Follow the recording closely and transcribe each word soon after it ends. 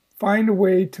find a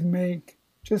way to make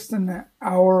just an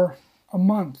hour a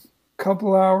month, a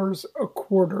couple hours a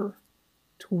quarter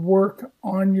to work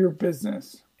on your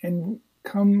business and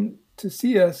come to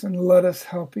see us and let us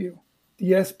help you.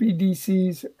 The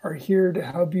SBDCs are here to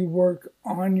help you work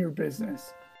on your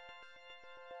business.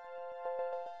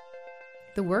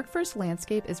 The workforce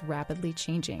landscape is rapidly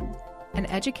changing, and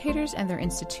educators and their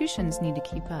institutions need to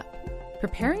keep up.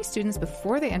 Preparing students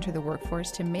before they enter the workforce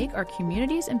to make our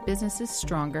communities and businesses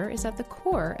stronger is at the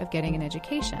core of getting an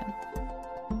education.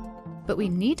 But we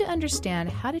need to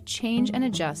understand how to change and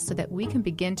adjust so that we can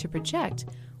begin to project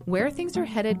where things are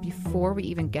headed before we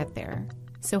even get there.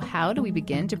 So how do we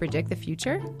begin to predict the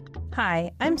future?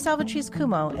 Hi, I'm Salvatrice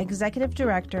Cuomo, Executive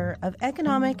Director of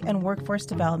Economic and Workforce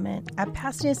Development at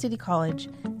Pasadena City College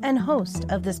and host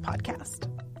of this podcast.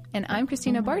 And I'm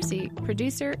Christina Barcy,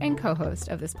 producer and co-host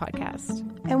of this podcast.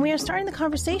 And we are starting the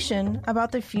conversation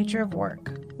about the future of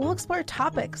work. We'll explore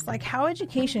topics like how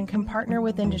education can partner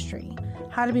with industry,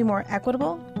 how to be more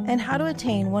equitable, and how to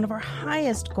attain one of our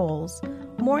highest goals,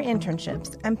 more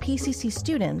internships and PCC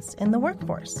students in the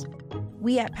workforce.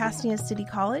 We at Pasadena City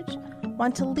College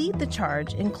want to lead the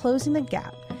charge in closing the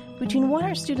gap between what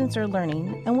our students are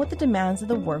learning and what the demands of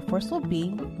the workforce will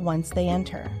be once they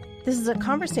enter. This is a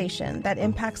conversation that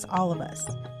impacts all of us,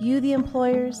 you, the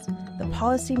employers, the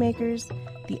policymakers,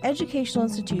 the educational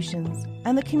institutions,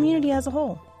 and the community as a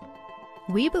whole.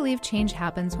 We believe change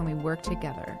happens when we work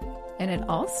together, and it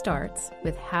all starts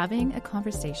with having a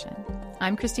conversation.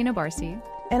 I'm Christina Barcy.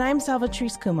 And I'm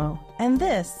Salvatrice Cuomo, and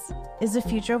this is The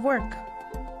Future of Work.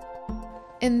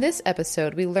 In this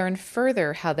episode, we learn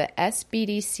further how the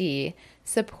SBDC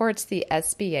supports the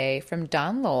SBA from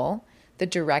Don Loewel, the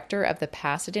director of the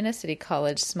Pasadena City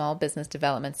College Small Business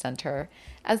Development Center,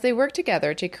 as they work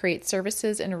together to create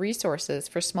services and resources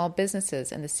for small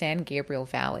businesses in the San Gabriel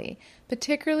Valley,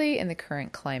 particularly in the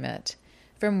current climate.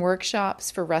 From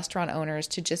workshops for restaurant owners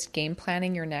to just game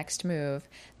planning your next move,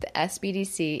 the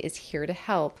SBDC is here to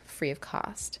help free of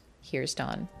cost. Here's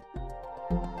Don.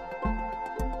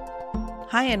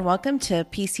 Hi, and welcome to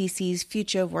PCC's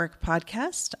Future of Work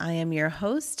podcast. I am your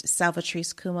host,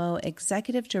 Salvatrice Cuomo,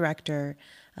 Executive Director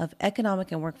of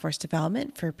Economic and Workforce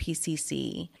Development for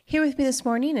PCC. Here with me this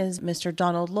morning is Mr.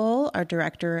 Donald Loewel, our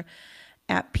Director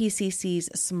at PCC's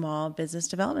Small Business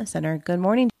Development Center. Good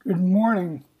morning. Good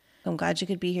morning. I'm glad you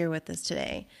could be here with us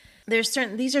today.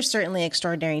 These are certainly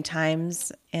extraordinary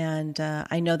times, and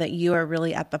I know that you are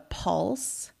really at the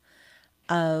pulse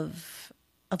of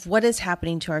what is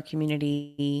happening to our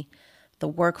community, the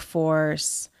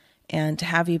workforce, and to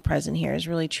have you present here is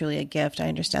really, truly a gift. I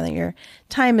understand that your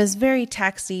time is very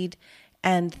taxied,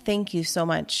 and thank you so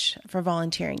much for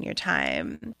volunteering your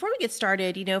time. Before we get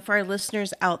started, for our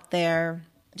listeners out there,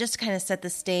 just to kind of set the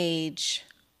stage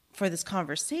for this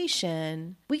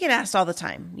conversation, we get asked all the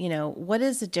time, what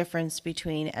is the difference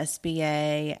between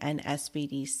SBA and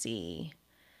SBDC?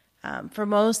 For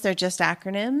most, they're just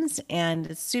acronyms, and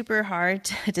it's super hard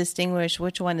to distinguish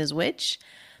which one is which.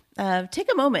 Take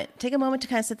a moment to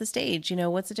kind of set the stage.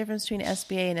 What's the difference between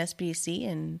SBA and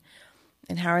SBDC,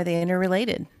 and how are they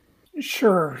interrelated?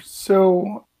 Sure.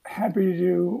 So happy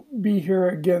to be here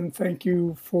again. Thank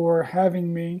you for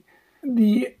having me.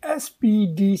 The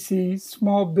SBDC,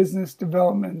 Small Business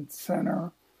Development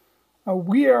Center,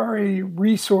 we are a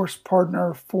resource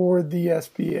partner for the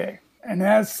SBA. And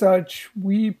as such,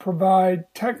 we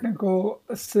provide technical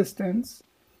assistance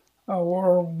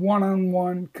or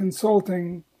one-on-one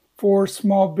consulting for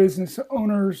small business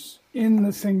owners in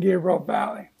the San Gabriel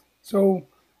Valley. So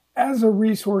as a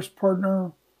resource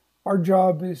partner, our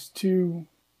job is to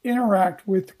interact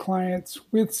with clients,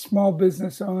 with small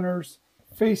business owners,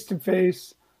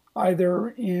 face-to-face, either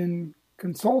in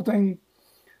consulting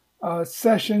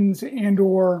sessions and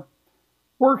or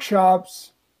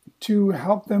workshops to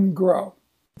help them grow.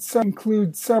 It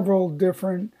includes several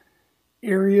different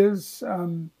areas,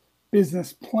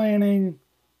 business planning,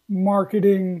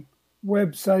 marketing,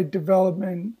 website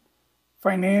development,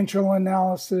 financial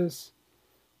analysis.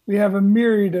 We have a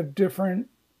myriad of different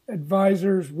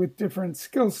advisors with different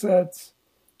skill sets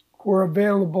who are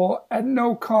available at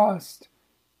no cost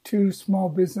to small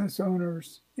business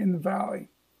owners in the Valley.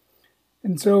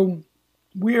 And so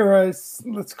we are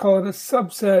let's call it a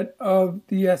subset of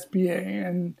the SBA,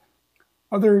 and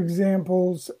other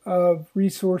examples of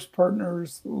resource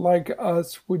partners like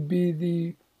us would be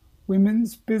the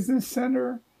Women's Business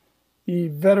Center, the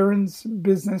Veterans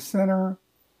Business Center,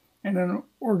 and an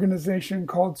organization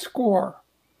called SCORE,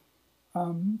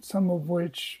 some of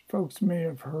which folks may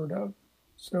have heard of.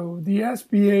 So the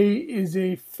SBA is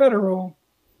a federal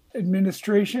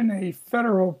administration, a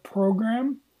federal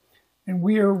program And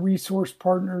we are resource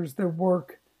partners that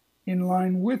work in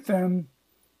line with them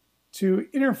to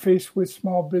interface with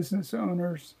small business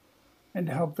owners and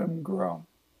help them grow.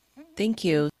 Thank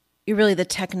you. You're really the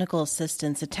technical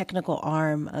assistance, the technical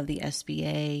arm of the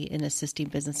SBA in assisting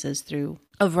businesses through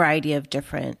a variety of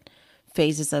different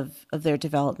phases of their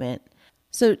development.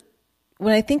 So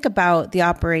when I think about the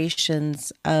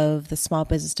operations of the Small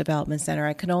Business Development Center,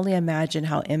 I can only imagine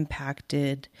how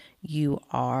impacted you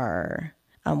are.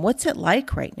 What's it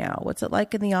like right now? What's it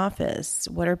like in the office?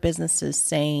 What are businesses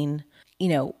saying?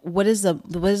 What is the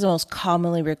most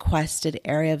commonly requested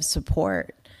area of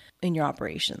support in your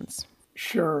operations?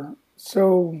 Sure.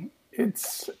 So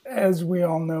it's, as we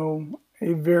all know,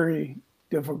 a very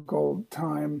difficult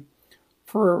time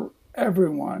for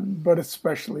everyone, but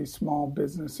especially small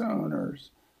business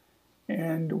owners.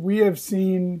 And we have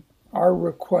seen our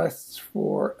requests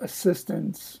for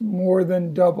assistance more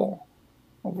than double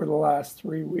over the last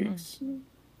 3 weeks.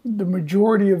 The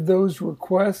majority of those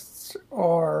requests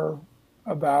are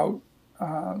about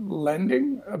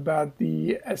lending, about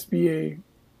the SBA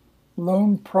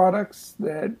loan products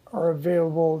that are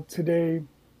available today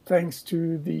thanks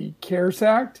to the CARES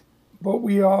Act. But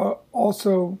we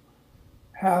also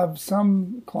have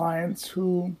some clients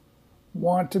who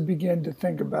want to begin to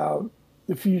think about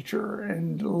the future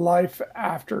and life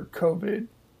after COVID.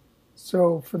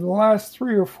 So for the last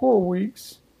 3 or 4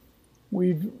 weeks,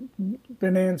 we've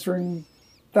been answering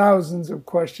thousands of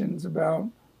questions about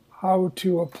how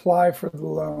to apply for the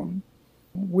loan,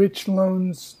 which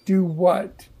loans do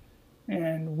what,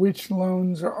 and which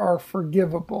loans are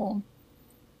forgivable,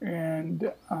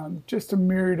 and just a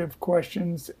myriad of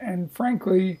questions and,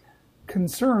 frankly,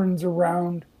 concerns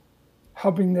around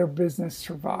helping their business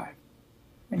survive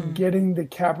and getting the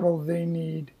capital they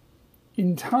need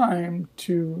in time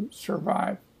to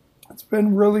survive. It's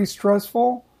been really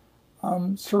stressful,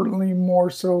 certainly more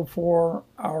so for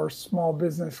our small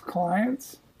business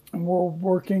clients. And we're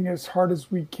working as hard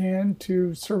as we can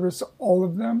to service all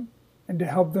of them and to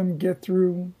help them get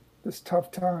through this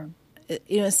tough time.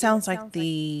 It sounds like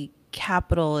the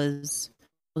capital is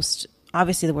most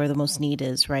obviously where the most need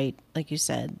is, right? Like you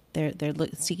said, they're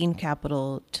seeking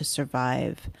capital to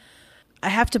survive. I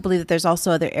have to believe that there's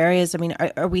also other areas. I mean,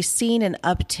 are we seeing an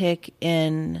uptick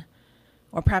in,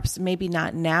 or perhaps maybe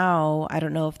not now, I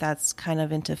don't know if that's kind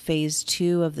of into phase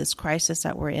 2 of this crisis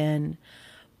that we're in,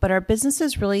 but are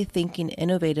businesses really thinking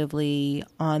innovatively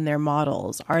on their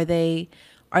models? Are they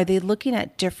looking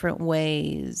at different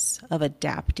ways of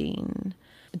adapting,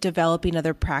 developing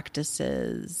other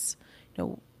practices?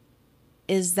 Are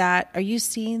you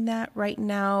seeing that right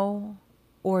now?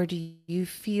 Or do you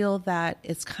feel that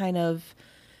it's kind of,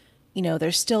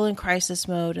 they're still in crisis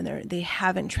mode and they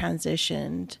haven't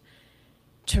transitioned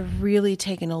to really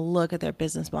taking a look at their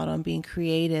business model and being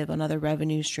creative on other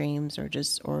revenue streams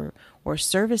or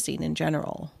servicing in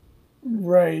general?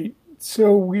 Right.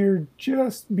 So we're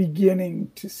just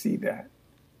beginning to see that,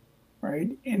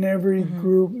 right? In every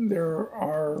group, there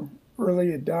are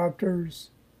early adopters,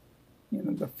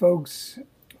 the folks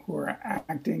who are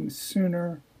acting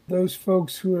sooner. Those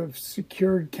folks who have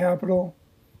secured capital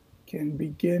can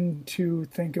begin to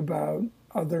think about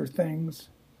other things.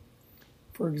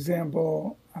 For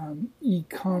example,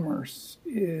 e-commerce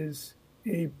is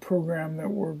a program that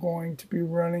we're going to be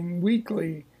running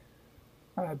weekly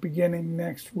beginning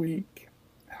next week,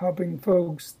 helping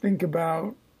folks think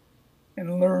about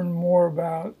and learn more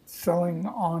about selling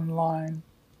online.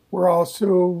 We're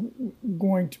also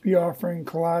going to be offering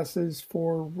classes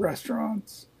for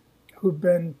restaurants who've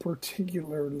been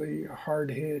particularly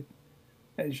hard hit,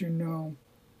 as you know,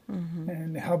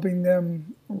 and helping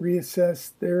them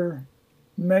reassess their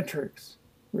metrics,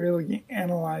 really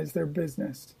analyze their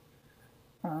business.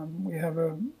 We have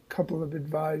a couple of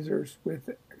advisors with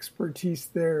expertise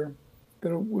there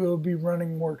that will be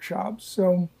running workshops.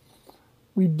 So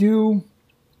we do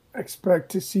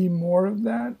expect to see more of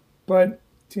that, but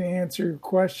to answer your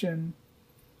question,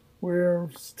 we're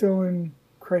still in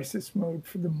crisis mode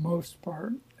for the most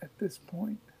part at this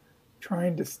point,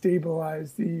 trying to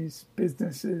stabilize these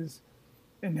businesses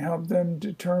and help them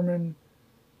determine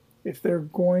if they're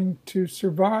going to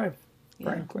survive,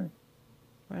 frankly.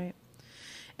 Right.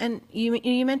 And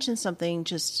you mentioned something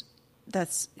just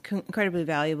that's incredibly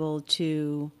valuable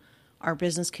to our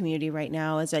business community right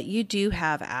now, is that you do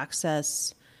have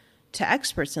access to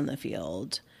experts in the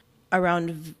field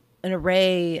around an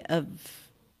array of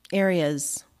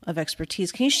areas of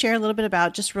expertise. Can you share a little bit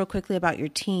about, just real quickly, about your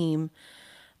team?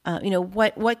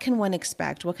 What can one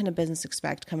expect? What can a business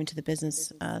expect coming to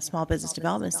the Small Business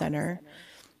Development Center?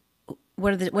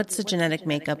 What's the genetic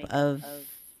makeup of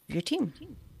your team?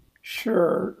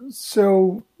 Sure.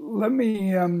 So let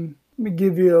me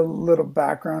give you a little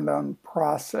background on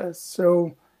process.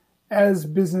 So as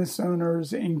business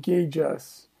owners engage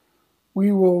us,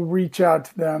 we will reach out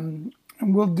to them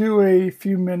and we'll do a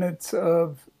few minutes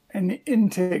of an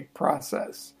intake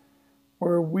process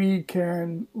where we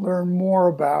can learn more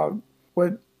about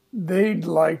what they'd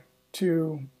like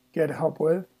to get help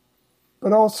with,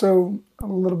 but also a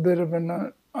little bit of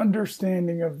an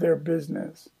understanding of their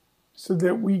business so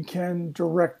that we can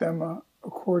direct them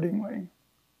accordingly.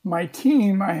 My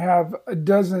team, I have a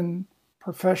dozen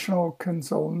professional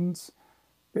consultants.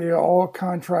 They all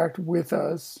contract with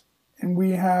us, and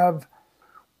we have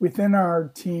within our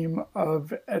team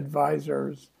of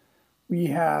advisors, we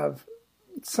have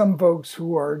some folks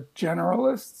who are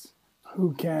generalists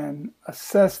who can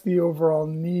assess the overall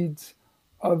needs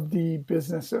of the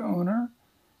business owner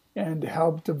and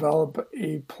help develop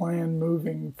a plan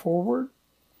moving forward.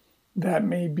 That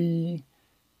may be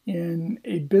in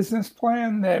a business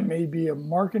plan, that may be a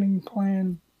marketing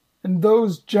plan. And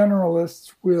those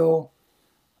generalists will,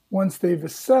 once they've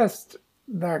assessed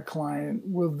that client,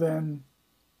 will then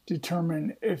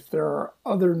determine if there are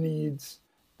other needs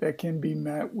that can be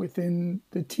met within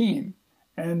the team.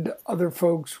 And other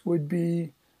folks would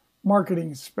be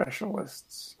marketing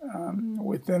specialists.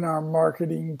 Within our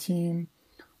marketing team,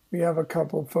 we have a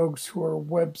couple of folks who are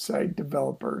website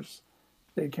developers.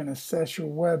 They can assess your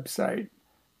website.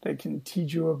 They can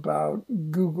teach you about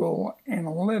Google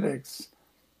Analytics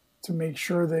to make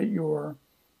sure that you're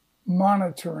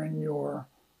monitoring your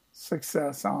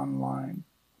success online.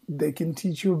 They can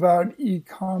teach you about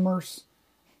e-commerce.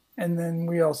 And then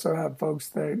we also have folks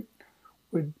that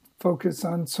would focus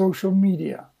on social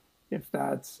media, if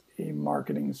that's a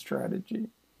marketing strategy.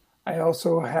 I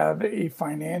also have a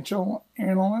financial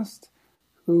analyst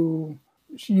who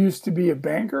used to be a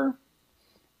banker.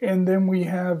 And then we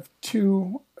have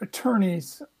two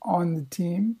attorneys on the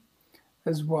team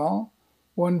as well.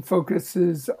 One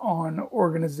focuses on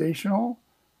organizational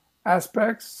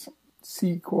aspects,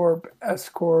 C Corp, S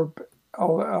Corp,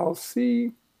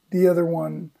 LLC. The other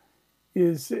one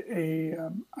is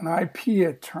an IP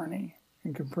attorney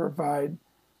and can provide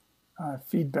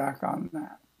feedback on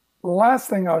that. The last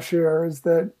thing I'll share is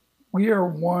that we are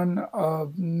one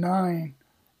of 9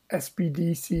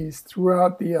 SBDCs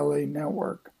throughout the LA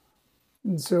network.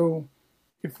 And so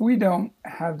if we don't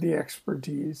have the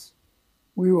expertise,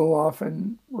 we will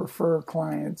often refer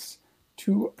clients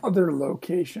to other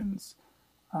locations.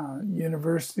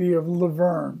 University of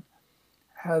Laverne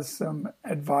has some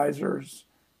advisors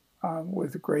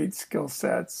with great skill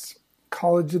sets,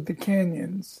 College of the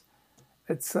Canyons,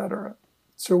 etc.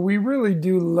 So we really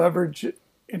do leverage,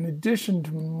 in addition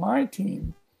to my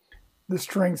team, the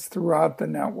strengths throughout the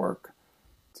network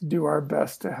to do our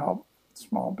best to help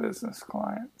small business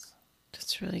clients.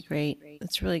 That's really great.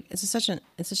 It's such an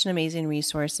amazing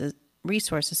resource,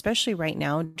 especially right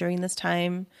now during this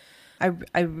time.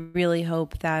 I really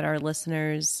hope that our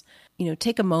listeners,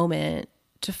 take a moment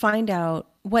to find out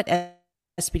what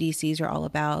SBDCs are all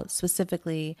about,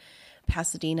 specifically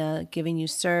Pasadena, given you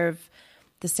serve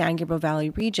the San Gabriel Valley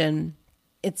region.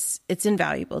 It's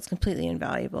invaluable. It's completely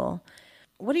invaluable.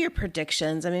 What are your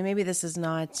predictions? I mean, maybe this is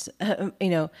not, and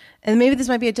maybe this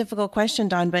might be a difficult question,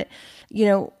 Don, but,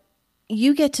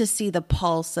 you get to see the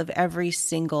pulse of every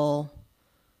single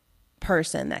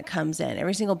person that comes in,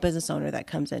 every single business owner that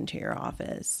comes into your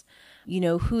office. You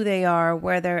know who they are,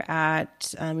 where they're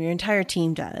at, your entire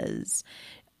team does.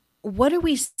 What are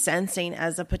we sensing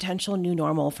as a potential new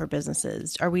normal for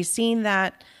businesses? Are we seeing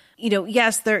that,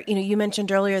 yes, they're, you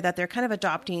mentioned earlier that they're kind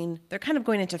of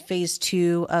going into phase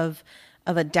 2 of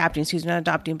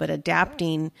adapting, but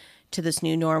adapting to this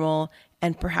new normal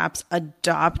and perhaps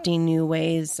adopting new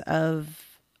ways of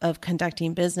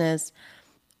conducting business.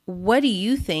 What do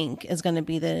you think is going to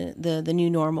be the new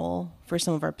normal for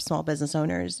some of our small business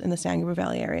owners in the San Gabriel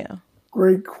Valley area?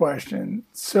 Great question.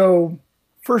 So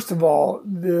first of all,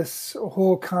 this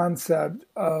whole concept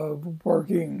of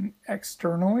working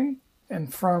externally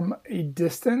and from a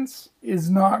distance is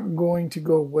not going to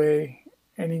go away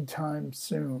anytime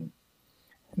soon.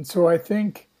 And so I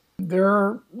think there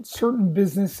are certain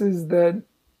businesses that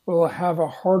will have a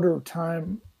harder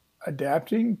time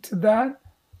adapting to that,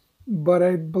 but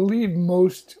I believe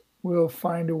most will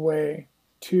find a way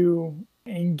to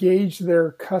engage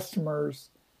their customers,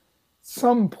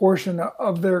 some portion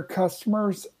of their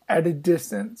customers at a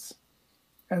distance.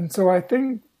 And so I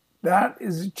think that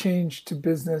is a change to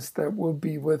business that will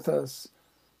be with us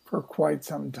for quite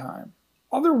some time.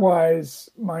 Otherwise,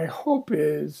 my hope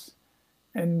is,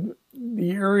 and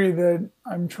the area that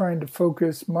I'm trying to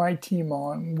focus my team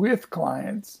on with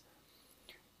clients,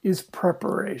 is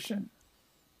preparation,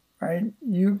 right?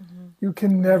 You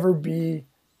can never be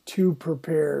too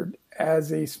prepared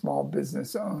as a small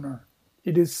business owner.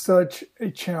 It is such a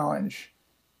challenge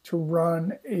to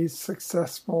run a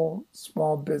successful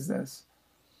small business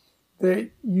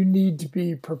that you need to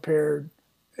be prepared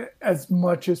as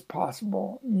much as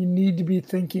possible. You need to be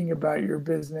thinking about your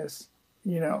business,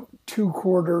 2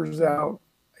 quarters out,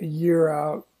 a year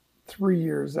out, 3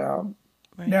 years out.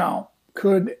 Right. Now,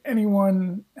 could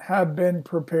anyone have been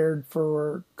prepared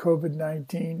for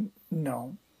COVID-19?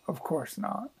 No, of course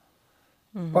not.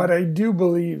 Mm-hmm. But I do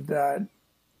believe that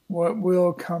what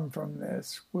will come from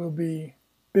this will be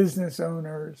business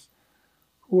owners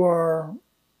who are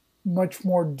much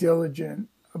more diligent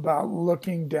about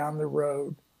looking down the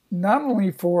road, not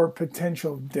only for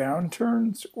potential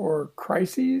downturns or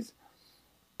crises,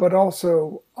 but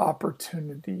also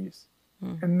opportunities.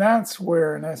 Mm-hmm. And that's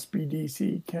where an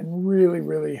SBDC can really,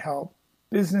 really help.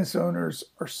 Business owners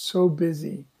are so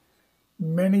busy.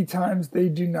 Many times they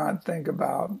do not think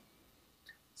about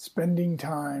spending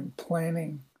time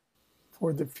planning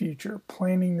for the future,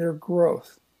 planning their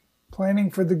growth,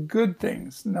 planning for the good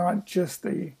things, not just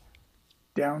the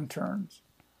downturns.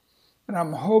 And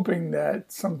I'm hoping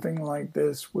that something like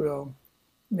this will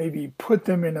maybe put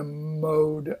them in a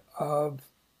mode of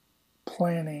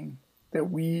planning that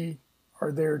we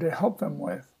are there to help them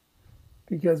with,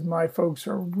 because my folks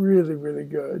are really, really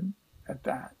good at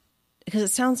that. Because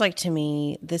it sounds like to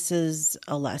me, this is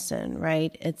a lesson,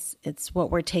 right? It's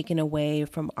what we're taking away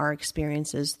from our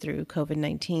experiences through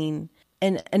COVID-19.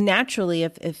 And naturally,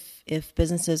 if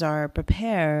businesses are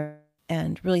prepared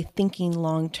and really thinking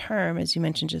long term, as you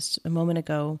mentioned just a moment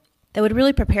ago, that would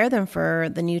really prepare them for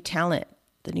the new talent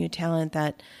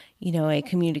that, a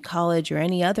community college or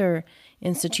any other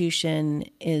institution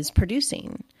is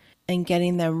producing, and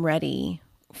getting them ready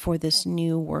for this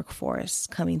new workforce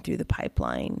coming through the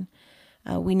pipeline.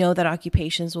 We know that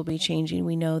occupations will be changing.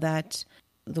 We know that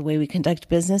the way we conduct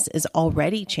business is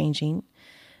already changing.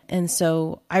 And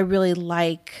so I really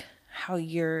like how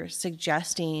you're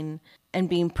suggesting and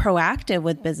being proactive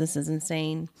with businesses and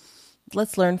saying,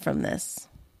 let's learn from this.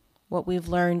 What we've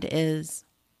learned is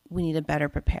we need to better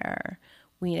prepare.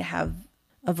 We need to have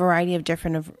a variety of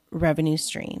different revenue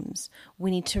streams.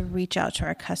 We need to reach out to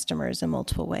our customers in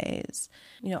multiple ways.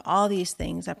 All these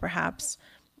things that perhaps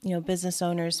business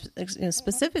owners,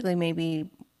 specifically maybe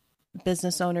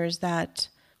business owners that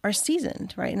are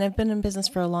seasoned, right? And I've been in business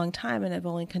for a long time and I've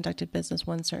only conducted business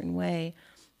one certain way,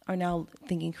 are now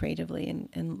thinking creatively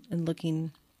and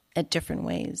looking at different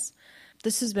ways.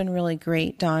 This has been really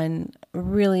great, Don.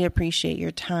 Really appreciate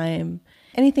your time.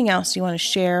 Anything else you want to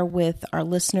share with our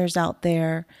listeners out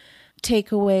there?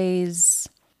 Takeaways,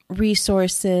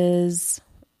 resources,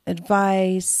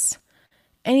 advice,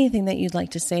 anything that you'd like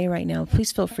to say right now,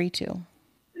 please feel free to.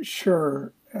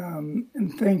 Sure.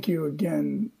 And thank you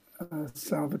again,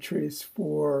 Salvatrice,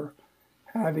 for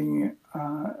having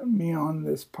me on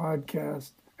this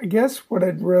podcast. I guess what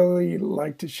I'd really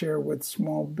like to share with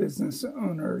small business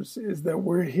owners is that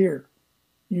we're here.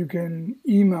 You can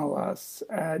email us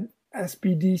at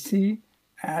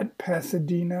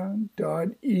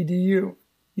sbdc@pasadena.edu.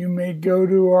 You may go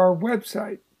to our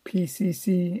website,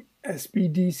 pccsbdc.org,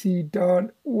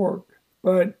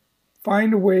 but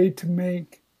find a way to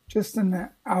make just an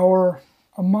hour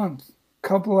a month,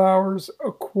 couple hours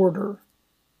a quarter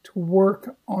to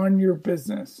work on your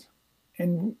business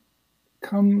and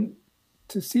come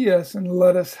to see us and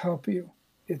let us help you.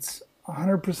 It's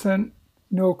 100%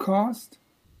 no cost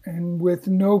and with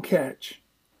no catch,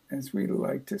 as we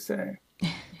like to say.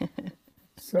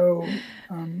 So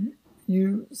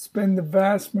you spend the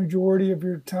vast majority of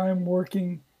your time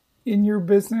working in your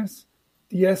business.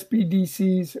 The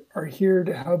SBDCs are here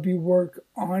to help you work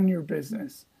on your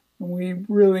business. And we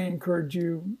really encourage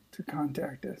you to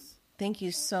contact us. Thank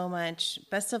you so much.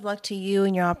 Best of luck to you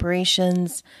and your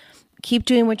operations. Keep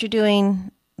doing what you're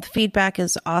doing. The feedback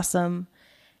is awesome.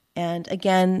 And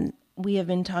again, we have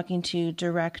been talking to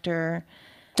Director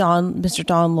Mr.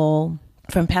 Don Loewel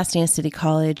from Pasadena City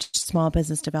College Small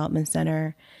Business Development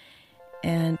Center.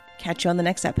 And catch you on the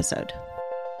next episode.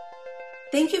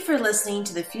 Thank you for listening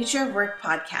to the Future of Work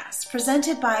podcast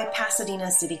presented by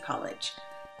Pasadena City College.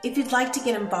 If you'd like to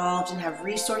get involved and have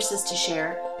resources to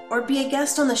share or be a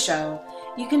guest on the show,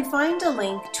 you can find a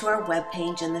link to our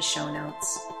webpage in the show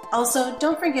notes. Also,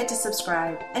 don't forget to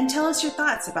subscribe and tell us your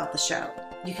thoughts about the show.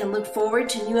 You can look forward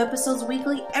to new episodes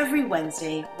weekly every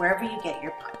Wednesday, wherever you get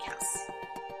your podcasts.